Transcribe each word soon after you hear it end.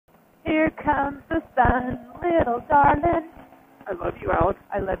Here comes the sun, little darling. I love you, Alex.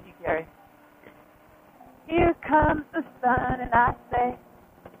 I love you, Gary. Here comes the sun, and I say,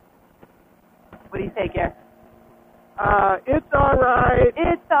 what do you say, Gary? It's all right.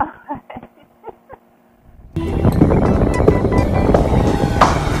 It's all right.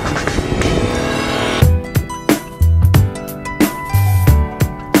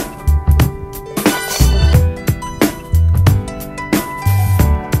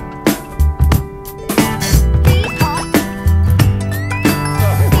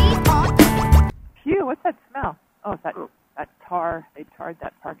 Phew, what's that smell? Oh, it's that tar. They tarred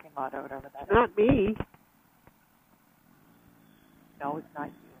that parking lot out over that. It's not me. No, it's not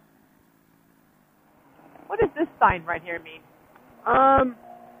you. What does this sign right here mean?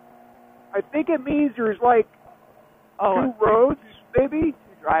 I think it means there's like two roads, maybe?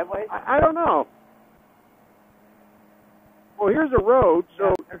 Two driveways? I don't know. Well, here's a road,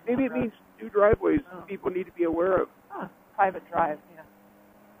 so Yeah, maybe it means two driveways people need to be aware of. Huh, private drive, yeah.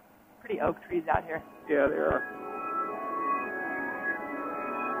 Pretty oak trees out here. Yeah, there are.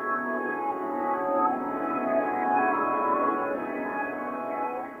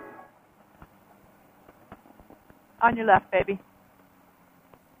 On your left, baby.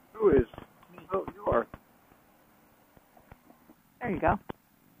 Who is? Me. Oh, you are. There you go.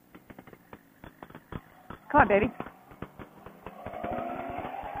 Come on, baby.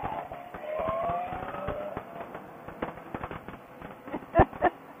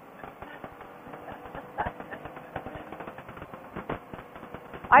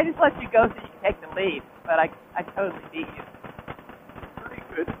 I just let you go so you can take the lead, but I totally beat you. Pretty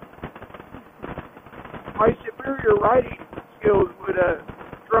good. My superior riding skills would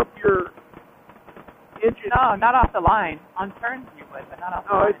trump your engine. No, not off the line. On turns you would, but not off the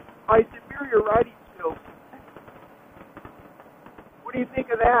No, line. it's my superior riding skills. What do you think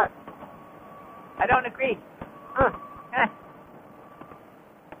of that? I don't agree. Huh.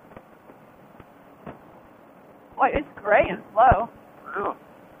 Boy, it's gray and slow. Wow.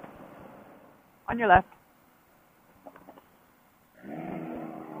 On your left.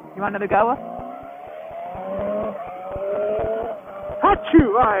 You want another go? Achoo! You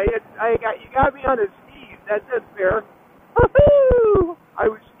got me on a sneeze. That's unfair. Woohoo! I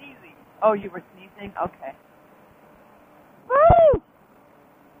was sneezing. Oh, you were sneezing? Okay. Woo!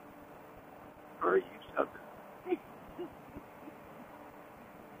 Or you something.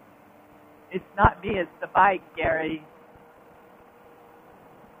 It's not me, it's the bike, Gary.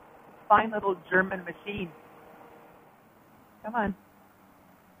 Fine little German machine. Come on.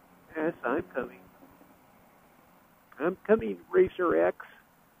 Yes, I'm coming. I'm coming, Racer X.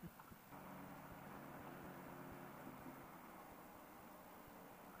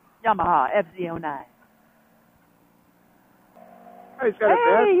 Yamaha FZ-09. Oh, he's got a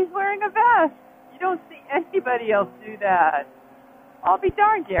Hey, vest. he's wearing a vest. You don't see anybody else do that. I'll be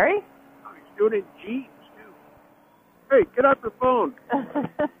darned, Gary. Oh, he's doing it in jeans, too. Hey, get off your phone.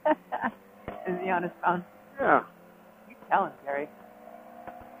 Is he on his phone? Yeah. You tell him, Gary.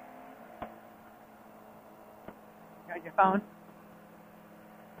 You on your phone?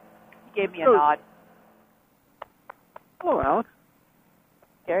 He gave me a Oh. nod. Hello, Alex.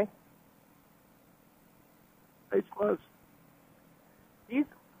 Gary? Nice gloves. These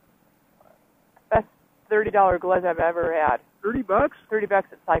best $30 gloves I've ever had. $30?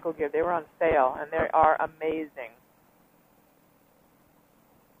 $30 at Cycle Gear. They were on sale, and they are amazing.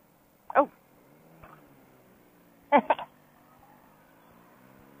 Oh.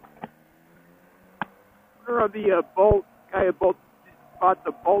 What are the bolt guy who bought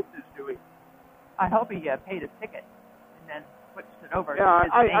the bolt is doing? I hope he paid his ticket and then switched it over. Yeah, to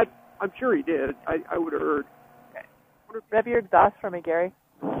his name. I'm sure he did. I would have heard. Okay. Rev your exhaust for me, Gary.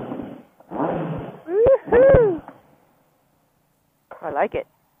 Woohoo! I like it.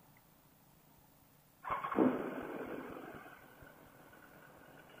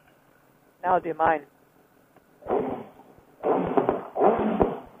 Now I'll do mine.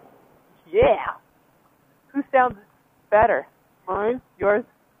 Yeah! Who sounds better? Mine? Yours?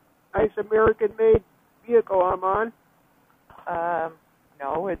 Nice American-made vehicle I'm on.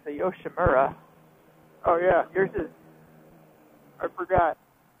 No, it's a Yoshimura. Oh, yeah. Yours is... I forgot.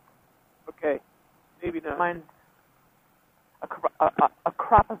 Okay. Maybe not. Mine's a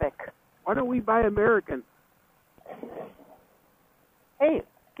Kropovic. Why don't we buy American? Hey,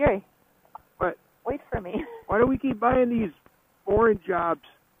 Gary. What? Wait for me. Why do we keep buying these foreign jobs?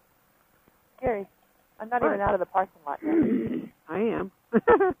 Gary, I'm not What? even out of the parking lot yet. I am.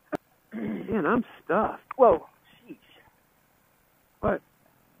 Man, I'm stuffed. Whoa. Sheesh. What?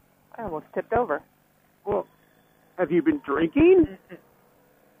 I almost tipped over. Well, have you been drinking? It's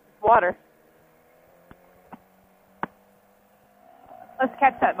water. Let's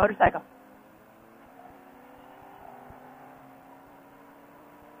catch that motorcycle.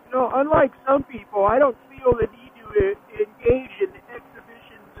 You know, unlike some people, I don't feel the need to engage in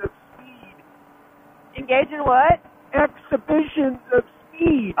exhibitions of speed. Engage in what? Exhibitions of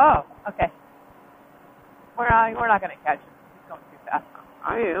speed. Oh, okay. We're not going to catch him. He's going too fast.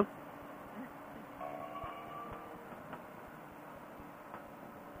 I am.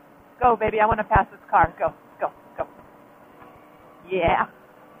 Go, baby. I want to pass this car. Go, go, go. Yeah.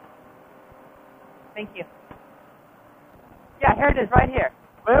 Thank you. Yeah, here it is, right here.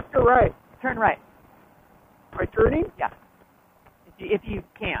 Left or right? Turn right. Am I turning? Yeah. If you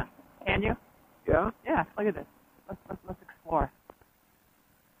can. Can you? Yeah. Yeah. Look at this. Let's explore.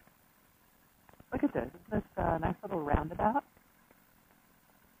 Look at this. Isn't this a nice little roundabout?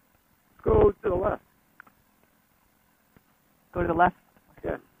 Let's go to the left. Go to the left.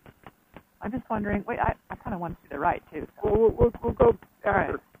 Yeah. I'm just wondering. Wait, I kind of want to see the right too. So. We'll go All right.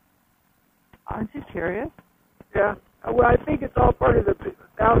 after. Aren't you curious? Yeah. Well, I think it's all part of the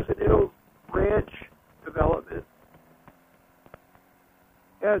Thousand Hills Ranch development.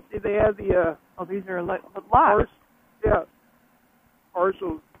 Yeah, see, they have the Oh, these are lots. yeah,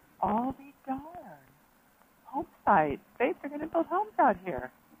 parcels. I'll be darned. Home sites. States are going to build homes out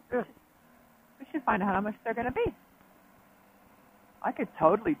here. Yeah. We should find out how much they're going to be. I could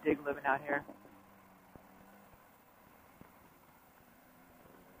totally dig living out here.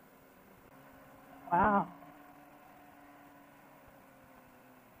 Wow.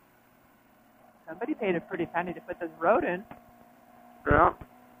 Somebody paid a pretty penny to put this road in. Yeah.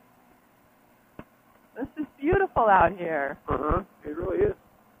 This is beautiful out here. It really is.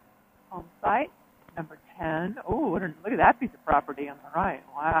 Home site number 10. Oh, look at that piece of property on the right.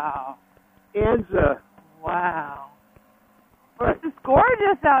 Wow. Anza. Wow. What? This is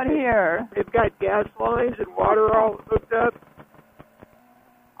gorgeous out here. They've got gas lines and water all hooked up.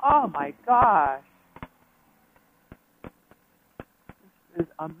 Oh my gosh. This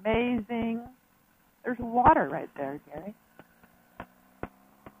is amazing. There's water right there, Gary.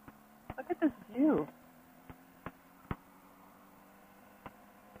 Look at this view.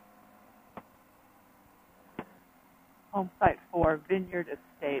 Home site for Vineyard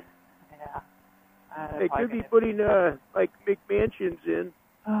Estates. Yeah. They could be putting like McMansions in.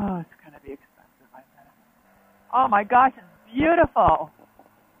 Oh, it's going to be expensive, I bet. Oh my gosh, it's beautiful.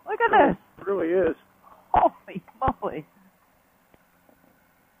 Look at this. It really is. Holy moly.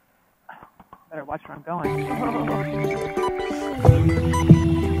 Better watch where I'm going.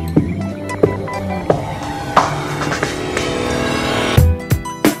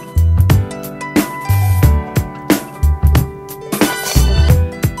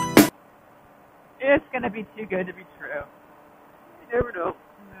 It's going to be too good to be true. You never know.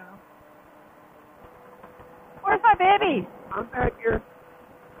 No. Where's my baby? I'm back here.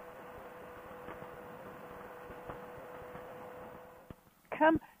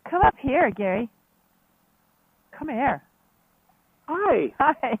 Come up here, Gary. Come here. Hi.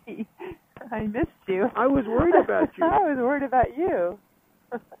 Hi. I missed you. I was worried about you. I was worried about you.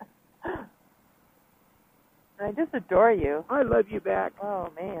 I just adore you. I love you back. Oh,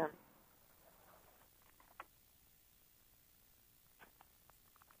 man.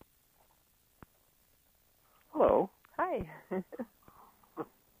 Hello. Hi.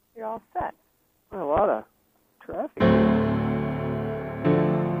 You're all set. A lot of traffic.